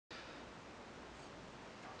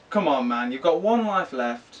Come on, man, you've got one life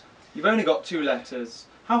left. You've only got 2 letters.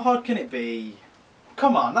 How hard can it be?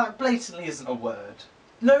 Come on, that blatantly isn't a word.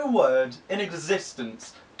 No word in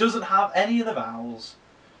existence doesn't have any of the vowels,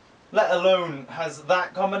 let alone has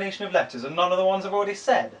that combination of letters and none of the ones I've already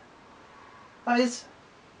said. That's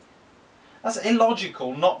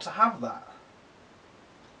illogical not to have that.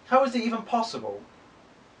 How is it even possible?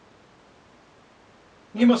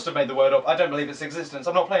 You must have made the word up. I don't believe its existence.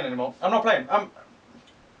 I'm not playing anymore. I'm not playing.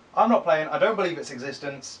 I'm not playing. I don't believe its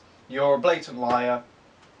existence. You're a blatant liar.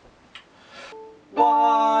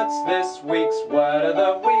 What's this week's word of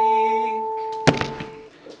the week?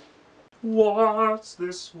 What's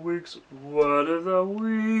this week's word of the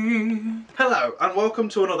week? Hello, and welcome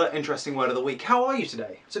to another interesting word of the week. How are you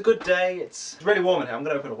today? It's a good day. It's really warm in here. I'm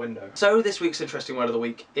going to open a window. So this week's interesting word of the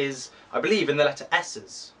week is, I believe, in the letter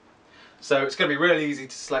S's. So it's going to be really easy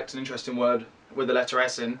to select an interesting word with the letter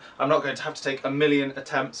S in. I'm not going to have to take a million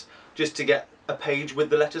attempts just to get a page with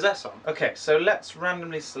the letters S on. Okay, so let's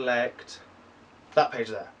randomly select that page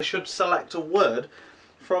there. I should select a word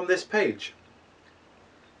from this page.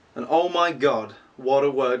 And oh my god, what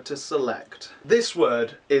a word to select. This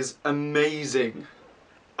word is amazing.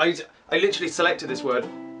 I literally selected this word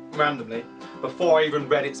randomly before I even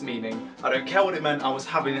read its meaning. I don't care what it meant, I was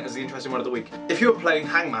having it as the interesting word of the week. If you were playing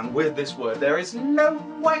hangman with this word, there is no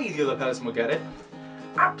way the other person would get it.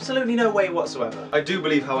 Absolutely no way whatsoever. I do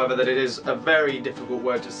believe, however, that it is a very difficult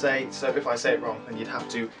word to say, so if I say it wrong, then you'd have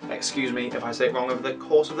to excuse me if I say it wrong over the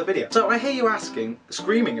course of the video. So I hear you asking,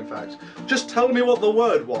 screaming in fact, just tell me what the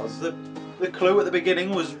word was. The clue at the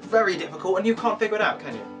beginning was very difficult and you can't figure it out,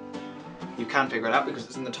 can you? You can figure it out because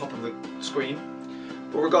it's in the top of the screen.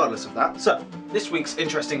 But regardless of that, so this week's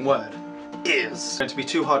interesting word is going to be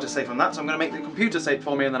too hard to say from that, so I'm going to make the computer say it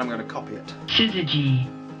for me and then I'm going to copy it. Syzygy.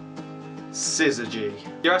 Syzygy.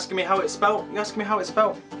 You're asking me how it's spelled? You're asking me how it's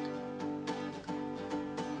spelled?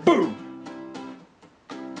 Boom!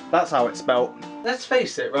 That's how it's spelled. Let's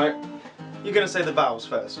face it, right? You're going to say the vowels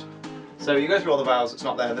first. So you go through all the vowels, it's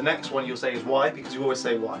not there. The next one you'll say is Y because you always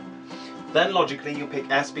say Y. Then logically you'll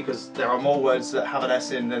pick S because there are more words that have an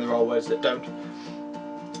S in than there are words that don't.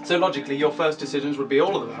 So logically your first decisions would be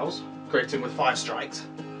all of the vowels, creating with 5 strikes,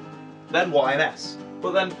 then Y and S.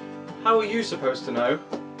 But then how are you supposed to know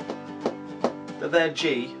that they're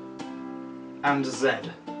G and Z?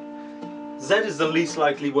 Z is the least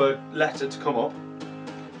likely letter to come up,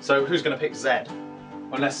 so who's going to pick Z?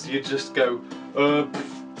 Unless you just go,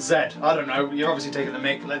 Z, I don't know, you're obviously taking the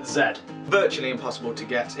mick, let's Z. Virtually impossible to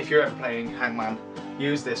get. If you're ever playing hangman,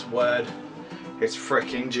 use this word. It's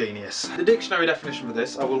freaking genius. The dictionary definition for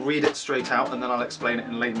this, I will read it straight out and then I'll explain it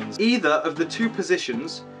in layman's. Either of the 2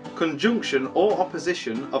 positions, conjunction or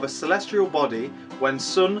opposition of a celestial body when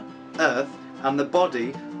sun, earth and the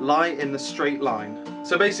body lie in the straight line.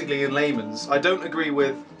 So basically in layman's, I don't agree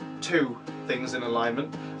with 2 things in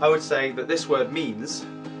alignment. I would say that this word means,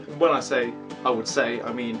 when I say I would say,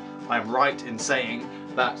 I mean I am right in saying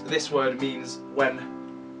that this word means when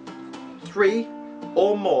 3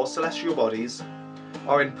 or more celestial bodies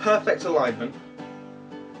are in perfect alignment,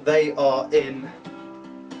 they are in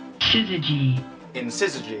Syzygy. In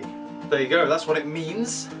Syzygy. There you go, that's what it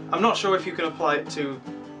means. I'm not sure if you can apply it to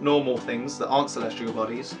normal things that aren't celestial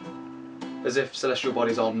bodies, as if celestial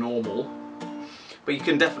bodies are normal, but you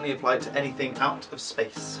can definitely apply it to anything out of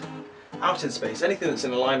space. Out in space, anything that's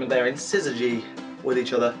in alignment, they're in Syzygy with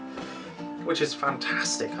each other, which is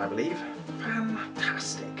fantastic, I believe.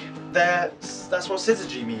 Fantastic. That's what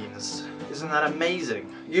Syzygy means. Isn't that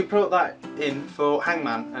amazing? You put that in for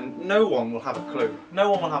hangman and no one will have a clue. No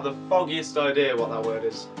one will have the foggiest idea what that word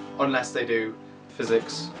is, unless they do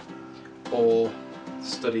physics or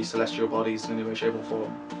study celestial bodies in any way, shape or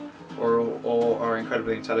form, or are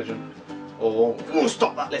incredibly intelligent, or we'll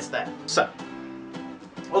stop that list there. So,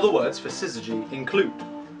 other words for Syzygy include,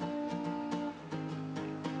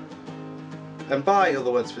 and by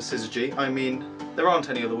other words for Syzygy, I mean there aren't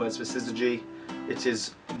any other words for Syzygy. It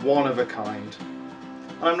is one of a kind.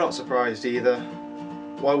 And I'm not surprised either.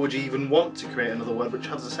 Why would you even want to create another word which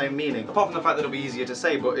has the same meaning? Apart from the fact that it'll be easier to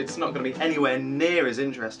say, but it's not going to be anywhere near as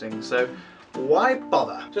interesting, so why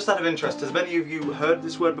bother? Just out of interest, has any of you heard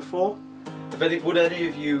this word before? Would any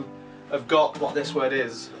of you have got what this word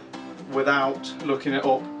is without looking it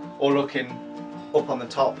up, or looking up on the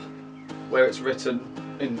top where it's written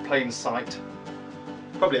in plain sight?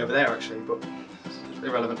 Probably over there actually, but it's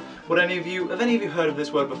irrelevant. Have any of you heard of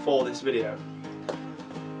this word before this video?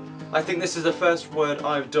 I think this is the first word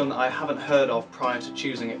I've done that I haven't heard of prior to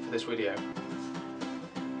choosing it for this video.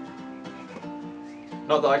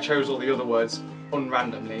 Not that I chose all the other words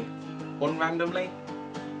unrandomly. Unrandomly?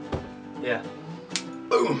 Yeah.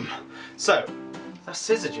 Boom! So, that's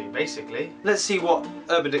Syzygy, basically. Let's see what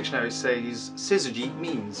Urban Dictionary says Syzygy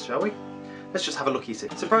means, shall we? Let's just have a look-see.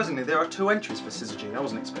 Surprisingly, there are 2 entries for Syzygy. I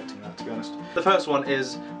wasn't expecting that, to be honest. The first one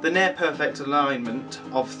is the near-perfect alignment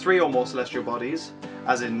of 3 or more celestial bodies,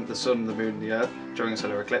 as in the Sun, the Moon, the Earth, during a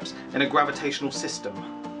solar eclipse, in a gravitational system.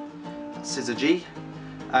 That's Syzygy.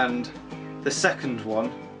 And the second one,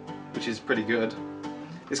 which is pretty good,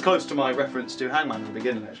 is close to my reference to Hangman at the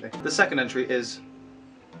beginning, actually. The second entry is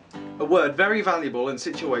a word very valuable in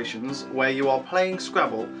situations where you are playing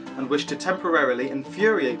Scrabble and wish to temporarily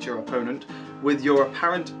infuriate your opponent with your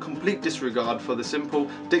apparent complete disregard for the simple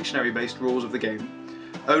dictionary-based rules of the game,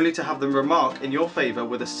 only to have them remark in your favour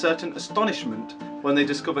with a certain astonishment when they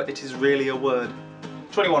discover it is really a word.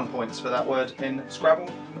 21 points for that word in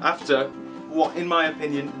Scrabble. After what, in my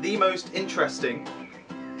opinion, the most interesting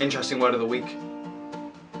word of the week,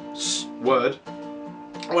 word,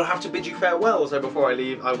 I will have to bid you farewell. So before I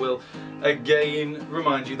leave, I will again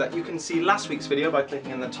remind you that you can see last week's video by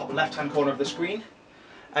clicking in the top left-hand corner of the screen,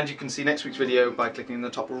 and you can see next week's video by clicking in the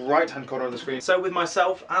top right-hand corner of the screen. So with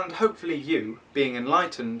myself, and hopefully you, being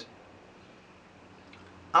enlightened,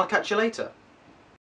 I'll catch you later.